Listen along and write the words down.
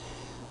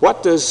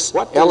What does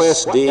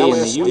LSD in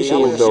the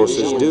usual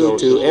doses do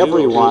to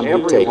everyone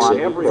who takes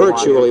it,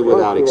 virtually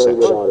without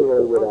exception?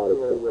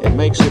 It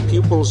makes the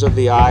pupils of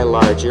the eye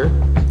larger.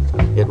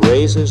 It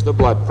raises the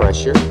blood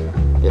pressure.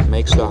 It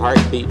makes the heart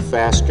beat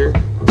faster.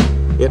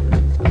 It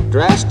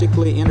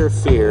drastically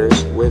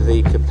interferes with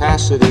the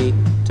capacity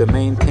to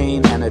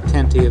maintain an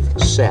attentive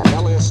set.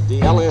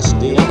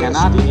 LSD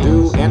cannot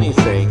do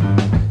anything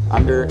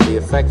under the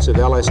effects of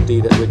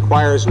LSD that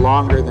requires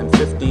longer than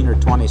 15 or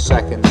 20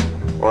 seconds,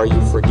 or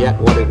you forget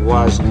what it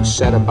was you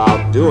set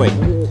about doing.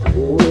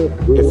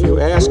 If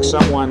you ask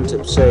someone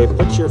to say,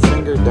 put your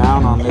finger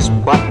down on this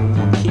button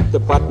and keep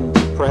the button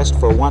pressed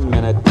for 1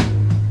 minute,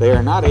 they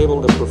are not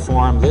able to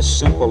perform this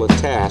simple a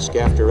task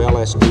after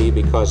LSD,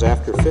 because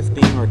after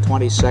 15 or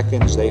 20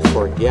 seconds they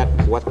forget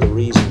what the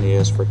reason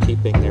is for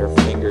keeping their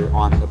finger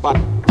on the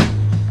button.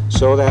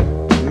 So that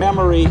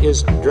memory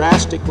is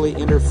drastically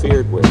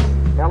interfered with.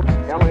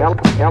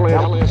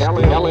 LSD.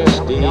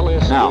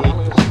 Now,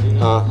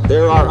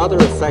 there are other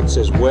effects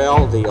as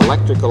well. The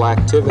electrical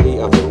activity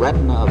of the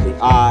retina of the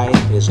eye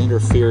is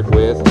interfered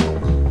with,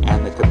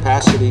 and the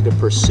capacity to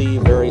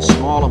perceive very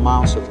small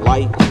amounts of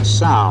light and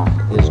sound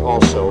is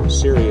also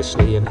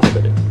seriously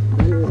inhibited.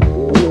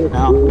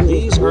 Now,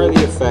 these are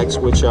the effects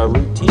which are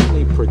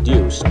routinely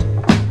produced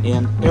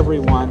in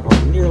everyone, or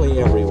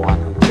nearly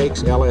everyone, who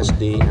takes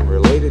LSD and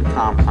related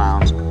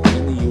compounds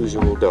in the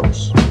usual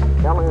dose.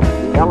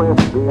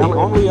 The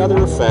only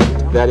other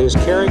effect that is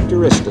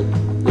characteristic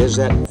is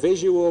that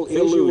visual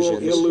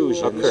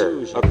illusions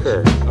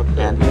occur.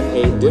 And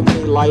in a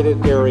dimly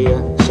lighted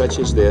area such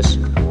as this,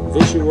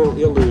 visual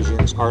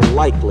illusions are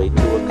likely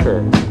to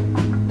occur.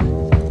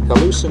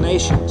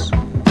 Hallucinations.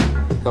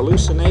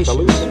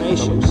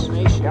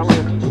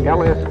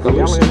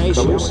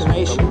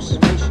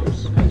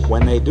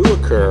 When they do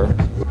occur,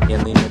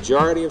 in the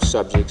majority of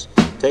subjects,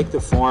 take the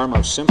form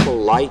of simple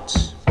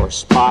lights or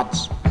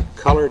spots,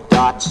 colored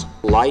dots,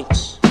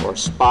 lights or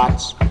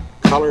spots,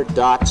 colored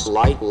dots,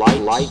 light, spot,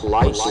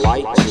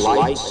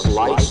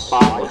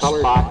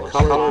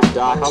 colored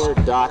dots,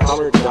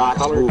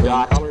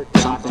 moving,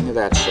 something of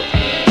that sort.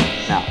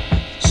 Now,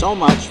 so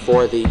much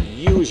for the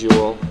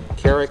usual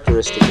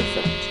characteristic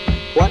effects.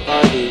 What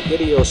are the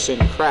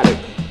idiosyncratic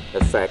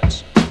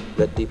effects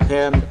that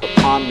depend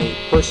upon the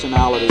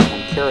personality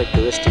and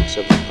characteristics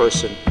of the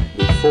person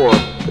before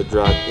the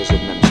drug is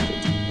administered?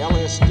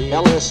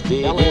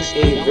 LSD is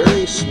a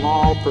very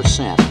small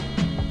percent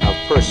of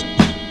persons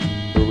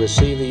who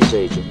receive these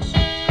agents,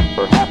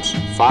 perhaps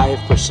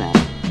 5%.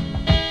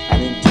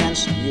 An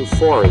intense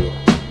euphoria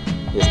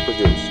is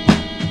produced,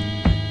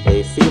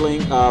 a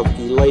feeling of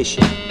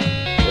elation.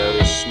 There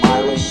is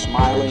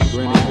smiling,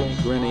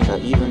 grinning,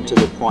 even to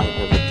the point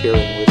of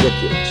appearing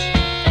ridiculous.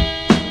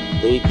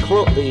 The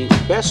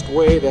best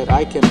way that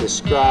I can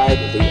describe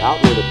the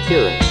outward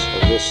appearance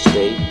of this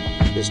state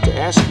is to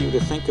ask you to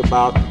think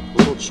about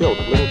little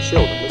children.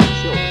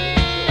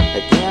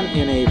 Again,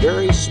 in a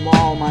very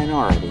small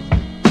minority,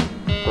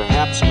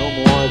 perhaps no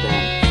more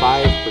than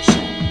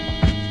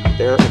 5%,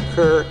 there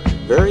occur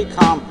very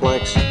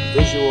complex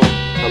visual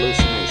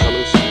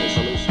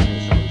hallucinations.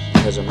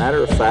 As a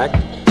matter of fact,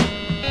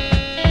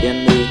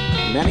 in the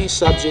many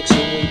subjects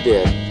whom we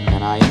did,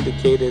 and I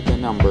indicated the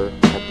number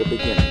at the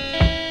beginning,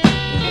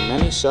 in the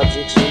many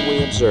subjects whom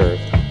we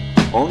observed,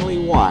 only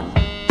one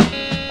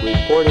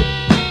reported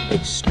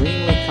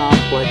extremely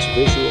complex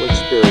visual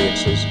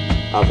experiences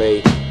of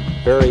a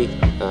very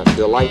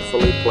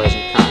delightfully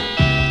pleasant kind.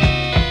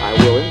 I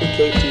will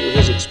indicate to you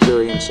his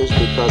experiences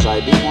because I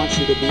do want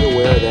you to be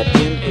aware that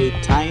in a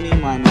tiny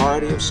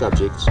minority of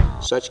subjects,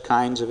 such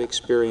kinds of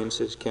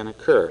experiences can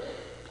occur.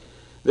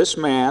 This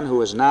man,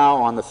 who is now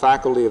on the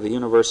faculty of the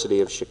University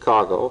of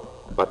Chicago,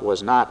 but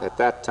was not at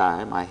that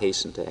time, I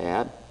hasten to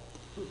add,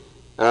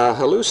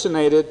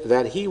 hallucinated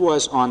that he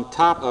was on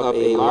top of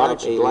a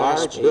large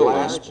glass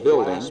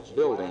building.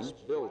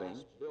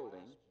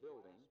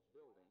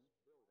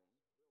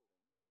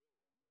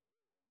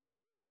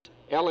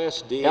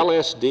 LSD.